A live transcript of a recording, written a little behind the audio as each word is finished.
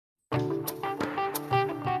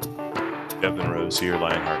Evan Rose here,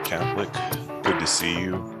 Lionheart Catholic. Good to see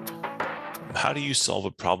you. How do you solve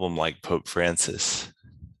a problem like Pope Francis?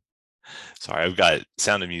 Sorry, I've got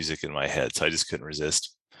Sound of Music in my head, so I just couldn't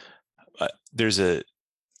resist. There's a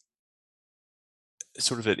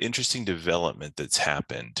sort of an interesting development that's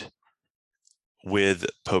happened with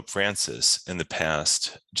Pope Francis in the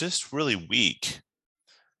past, just really week,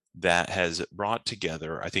 that has brought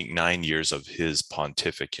together, I think, 9 years of his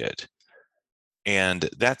pontificate. And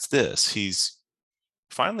that's this. He's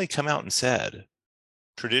finally come out and said,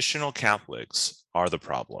 traditional Catholics are the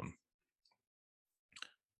problem.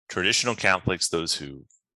 Traditional Catholics, those who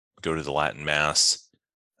go to the Latin Mass,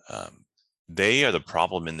 they are the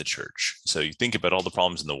problem in the church. So you think about all the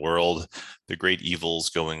problems in the world, the great evils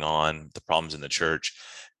going on, the problems in the church,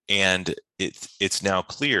 and it's now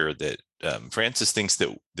clear that Francis thinks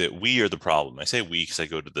that we are the problem. I say we because I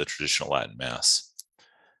go to the traditional Latin Mass.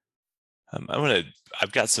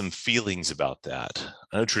 I've got some feelings about that.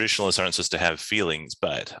 I know traditionalists aren't supposed to have feelings,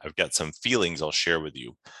 but I've got some feelings I'll share with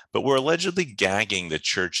you. But we're allegedly gagging the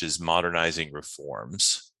church's modernizing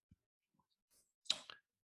reforms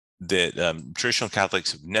that traditional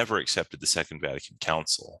Catholics have never accepted the Second Vatican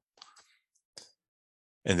Council.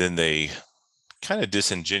 And then they kind of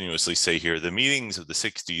disingenuously say here, the meetings of the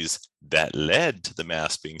 60s that led to the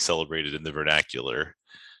Mass being celebrated in the vernacular,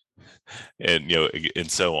 and and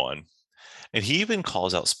so on. And he even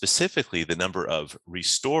calls out specifically the number of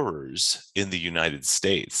restorers in the United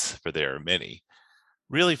States, for there are many.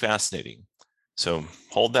 Really fascinating. So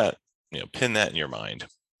hold that, pin that in your mind.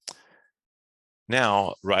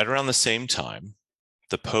 Now, right around the same time,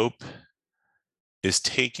 the Pope is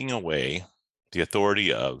taking away the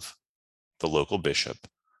authority of the local bishop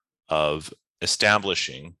of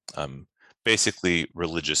establishing basically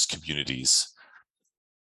religious communities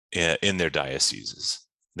in their dioceses.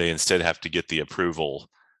 They instead have to get the approval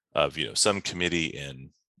of some committee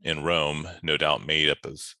in Rome, no doubt made up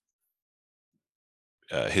of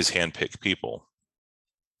his handpicked people.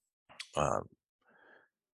 And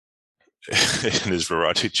as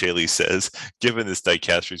Virate Cheli says, given this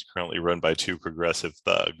dicastery is currently run by two progressive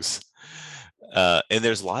thugs. And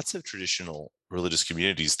there's lots of traditional religious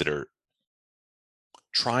communities that are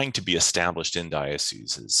trying to be established in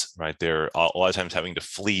dioceses, right? They're a lot of times having to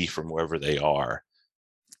flee from wherever they are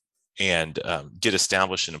and get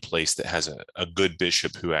established in a place that has a good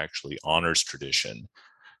bishop who actually honors tradition.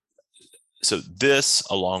 So this,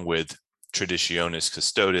 along with Traditionis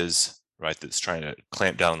Custodes, right, that's trying to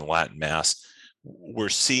clamp down on the Latin Mass, we're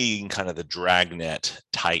seeing kind of the dragnet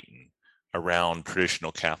tighten around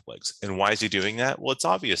traditional Catholics. And why is he doing that? Well, it's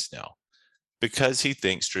obvious now, because he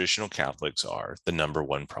thinks traditional Catholics are the number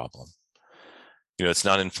one problem. It's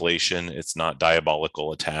not inflation, it's not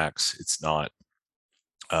diabolical attacks, it's not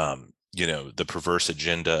the perverse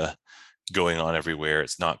agenda going on everywhere.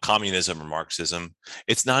 It's not communism or Marxism.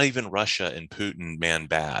 It's not even Russia and Putin man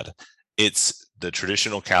bad. It's the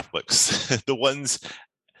traditional Catholics, the ones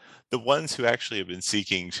who actually have been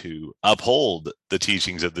seeking to uphold the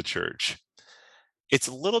teachings of the church. It's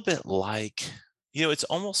a little bit like, it's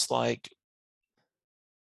almost like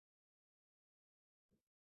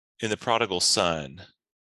in the prodigal son,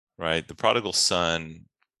 right? The prodigal son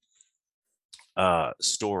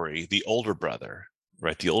story, the older brother,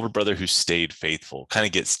 right? The older brother who stayed faithful kind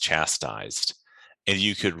of gets chastised. And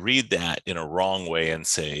you could read that in a wrong way and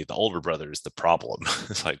say the older brother is the problem.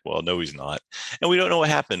 It's like, well, no, he's not. And we don't know what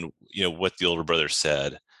happened, what the older brother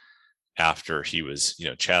said after he was,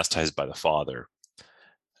 chastised by the father.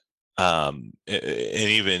 And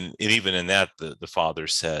even in that, the father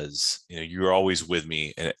says, you're always with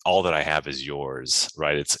me and all that I have is yours,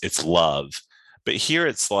 right? It's love. But here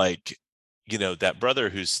it's like, that brother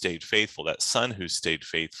who stayed faithful, that son who stayed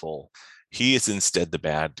faithful, he is instead the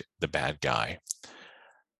bad guy.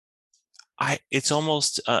 It's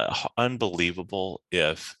almost unbelievable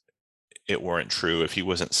if it weren't true, if he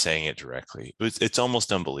wasn't saying it directly. It's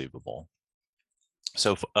almost unbelievable.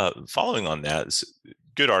 So following on that, it's a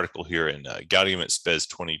good article here in Gaudium et Spes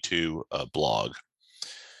 22 blog.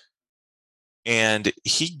 And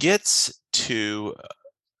he gets to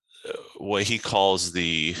what he calls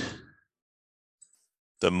the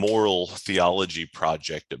moral theology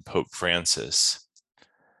project of Pope Francis.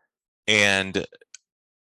 And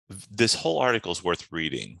this whole article is worth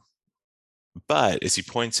reading. But as he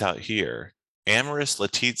points out here, Amoris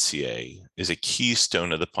Laetitiae is a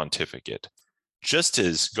keystone of the pontificate, just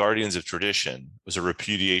as Guardians of Tradition was a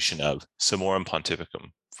repudiation of Summorum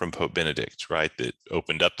Pontificum from Pope Benedict, right, that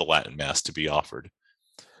opened up the Latin Mass to be offered.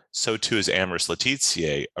 So too is Amoris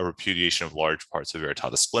Laetitiae a repudiation of large parts of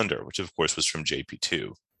Veritatis Splendor, which of course was from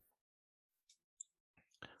JP2.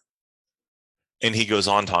 And he goes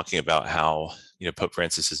on talking about how, Pope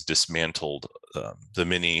Francis has dismantled the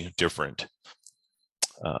many different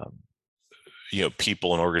um,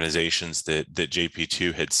 people and organizations that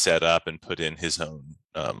JP2 had set up and put in his own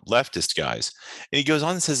leftist guys. And he goes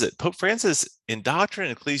on and says that Pope Francis, in doctrine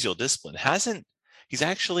and ecclesial discipline,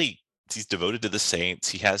 he's devoted to the saints.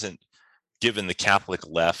 He hasn't given the Catholic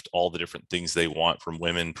left all the different things they want from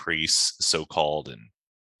women priests, so-called,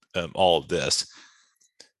 and all of this.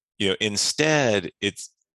 Instead,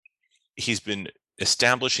 he's been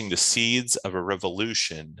establishing the seeds of a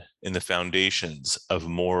revolution in the foundations of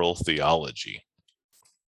moral theology.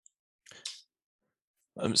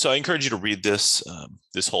 So I encourage you to read this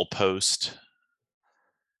whole post.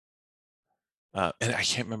 And I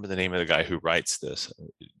can't remember the name of the guy who writes this.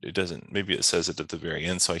 It doesn't, maybe it says it at the very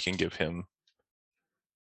end, so I can give him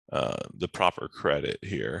the proper credit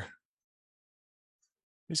here.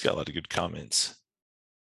 He's got a lot of good comments.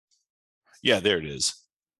 Yeah, there it is.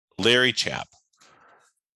 Larry Chapp.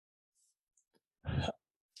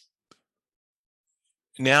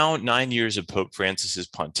 Now, 9 years of Pope Francis's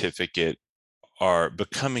pontificate are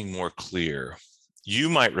becoming more clear. You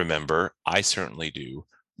might remember, I certainly do,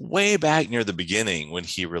 way back near the beginning when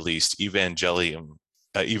he released Evangelii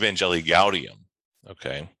Gaudium,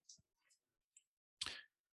 okay,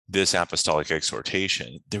 this apostolic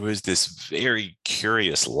exhortation, there was this very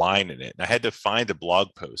curious line in it. And I had to find a blog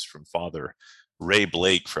post from Father Ray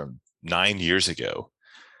Blake from 9 years ago.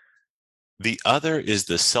 The other is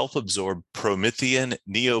the self-absorbed Promethean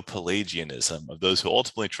neo-Pelagianism of those who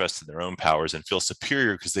ultimately trust in their own powers and feel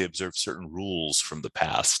superior because they observe certain rules from the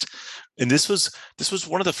past. And this was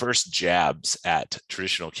one of the first jabs at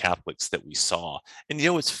traditional Catholics that we saw. And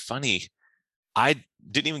it's funny, I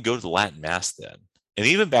didn't even go to the Latin Mass then. And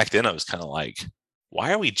even back then I was kind of like,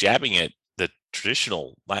 why are we jabbing at the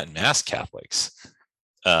traditional Latin Mass Catholics?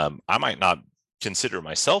 I might not consider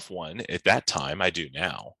myself one at that time, I do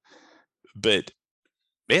now. But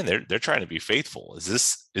man, they're trying to be faithful. Is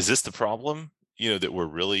this the problem? That we're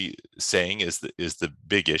really saying is the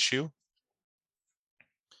big issue.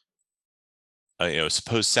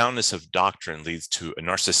 Suppose soundness of doctrine leads to a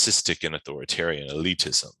narcissistic and authoritarian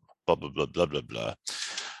elitism. Blah blah blah blah blah blah.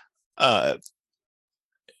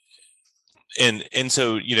 And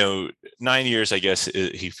so 9 years, I guess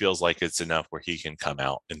he feels like it's enough where he can come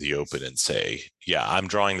out in the open and say, yeah, I'm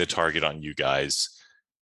drawing the target on you guys.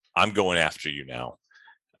 I'm going after you now.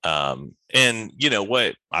 And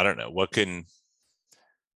what, I don't know,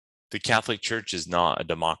 the Catholic Church is not a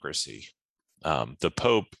democracy. The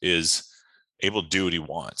Pope is able to do what he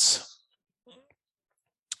wants.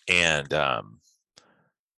 And,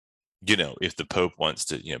 if the Pope wants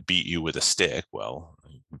to, beat you with a stick, well,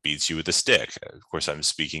 he beats you with a stick. Of course, I'm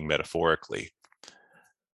speaking metaphorically.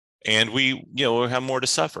 And we'll have more to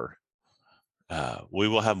suffer. We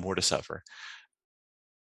will have more to suffer.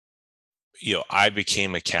 I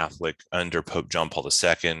became a Catholic under Pope John Paul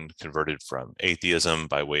II, converted from atheism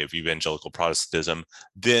by way of evangelical Protestantism,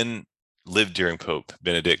 then lived during Pope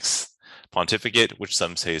Benedict's pontificate, which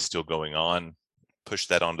some say is still going on. Push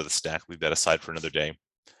that onto the stack, leave that aside for another day.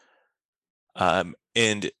 And,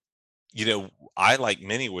 I, like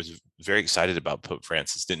many, was very excited about Pope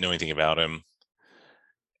Francis, didn't know anything about him.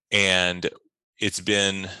 And it's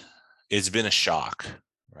been a shock,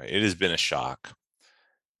 right? It has been a shock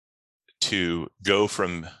to go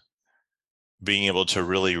from being able to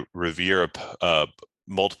really revere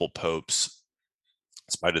multiple popes,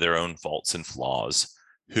 in spite of their own faults and flaws,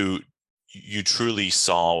 who you truly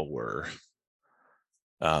saw were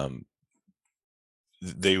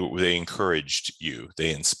they encouraged you,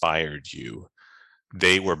 they inspired you,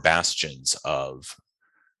 they were bastions of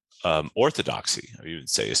orthodoxy, I would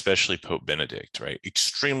say, especially Pope Benedict, right?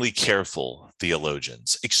 Extremely careful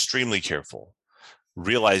theologians, extremely careful,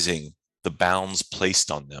 realizing the bounds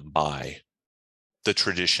placed on them by the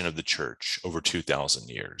tradition of the church over 2,000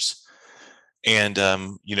 years. And,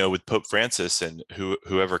 with Pope Francis and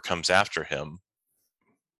whoever comes after him,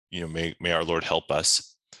 may our Lord help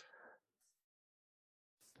us.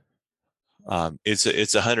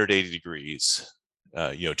 It's 180 degrees,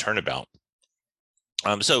 turnabout.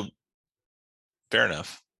 So fair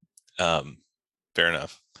enough. Fair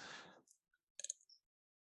enough.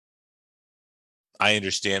 I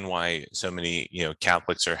understand why so many,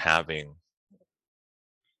 Catholics are having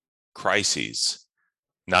crises.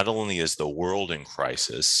 Not only is the world in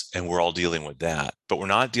crisis, and we're all dealing with that, but we're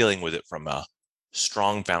not dealing with it from a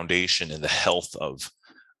strong foundation in the health of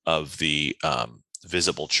the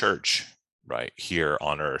visible church, right, here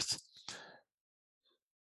on earth.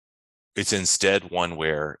 It's instead one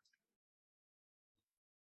where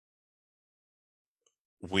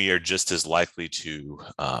we are just as likely to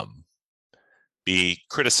be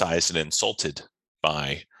criticized and insulted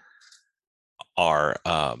by our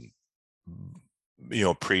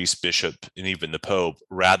priest, bishop, and even the Pope,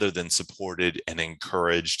 rather than supported and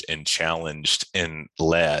encouraged and challenged and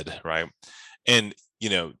led, right? And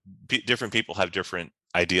different people have different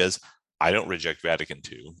ideas. I don't reject Vatican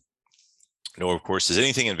II. Nor, of course, does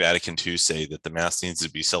anything in Vatican II say that the Mass needs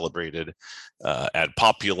to be celebrated ad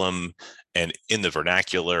populum and in the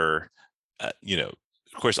vernacular.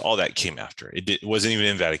 Of course, all that came after. It wasn't even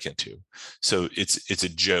in Vatican II. So it's a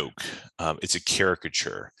joke. It's a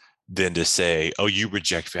caricature than to say, oh, you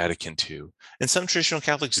reject Vatican II. And some traditional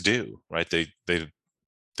Catholics do, right? They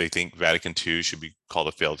think Vatican II should be called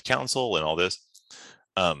a failed council and all this.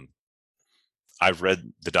 I've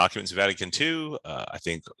read the documents of Vatican II. I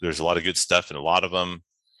think there's a lot of good stuff in a lot of them.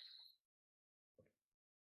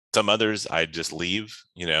 Some others I just leave,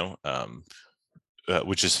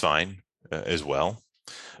 which is fine as well.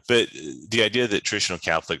 But the idea that traditional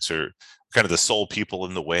Catholics are kind of the sole people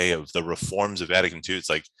in the way of the reforms of Vatican II, it's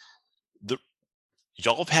like,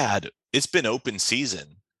 y'all have it's been open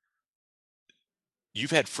season.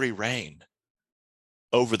 You've had free reign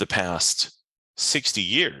over the past 60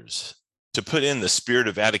 years to put in the spirit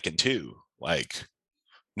of Vatican II. Like,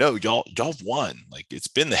 no, y'all won. Like, it's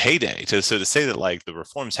been the heyday. So to say that like the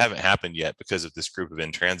reforms haven't happened yet because of this group of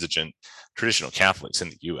intransigent traditional Catholics in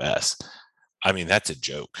the U.S., I mean, that's a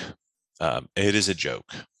joke. It is a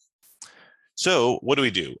joke. So what do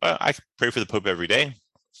we do? I pray for the Pope every day.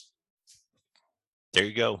 There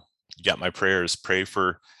you go. You got my prayers. Pray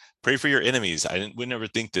for your enemies. Would never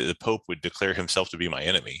think that the Pope would declare himself to be my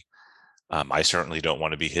enemy. I certainly don't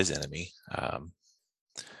want to be his enemy.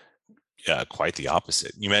 Quite the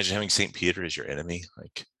opposite. You imagine having St. Peter as your enemy?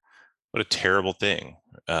 Like, what a terrible thing.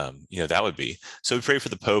 That would be. So we pray for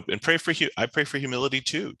the Pope, and I pray for humility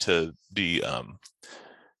too, to be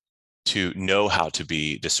to know how to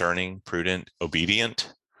be discerning, prudent,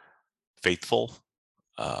 obedient, faithful,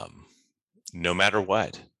 no matter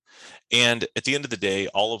what. And at the end of the day,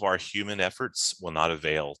 all of our human efforts will not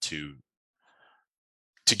avail to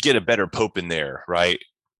get a better Pope in there, right?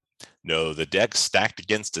 No, the deck's stacked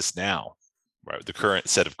against us now, right? The current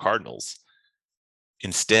set of cardinals.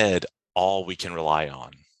 Instead, all we can rely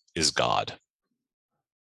on is God.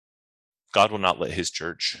 God will not let his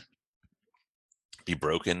church be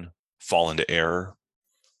broken, fall into error,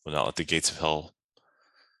 will not let the gates of hell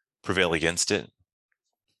prevail against it.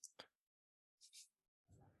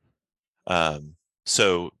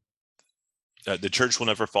 So the church will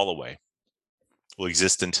never fall away, will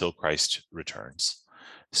exist until Christ returns.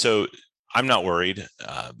 So I'm not worried.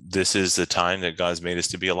 This is the time that God's made us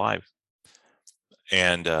to be alive.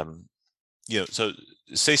 And, so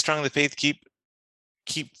stay strong in the faith,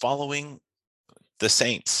 keep following the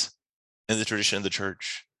saints in the tradition of the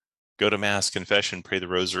church. Go to Mass, confession, pray the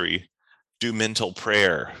rosary, do mental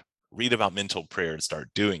prayer, read about mental prayer and start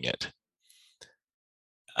doing it.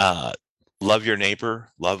 Love your neighbor,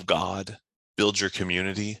 love God, build your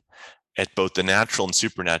community at both the natural and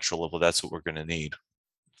supernatural level. That's what we're going to need.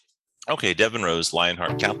 Okay, Devin Rose,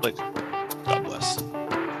 Lionheart Catholic.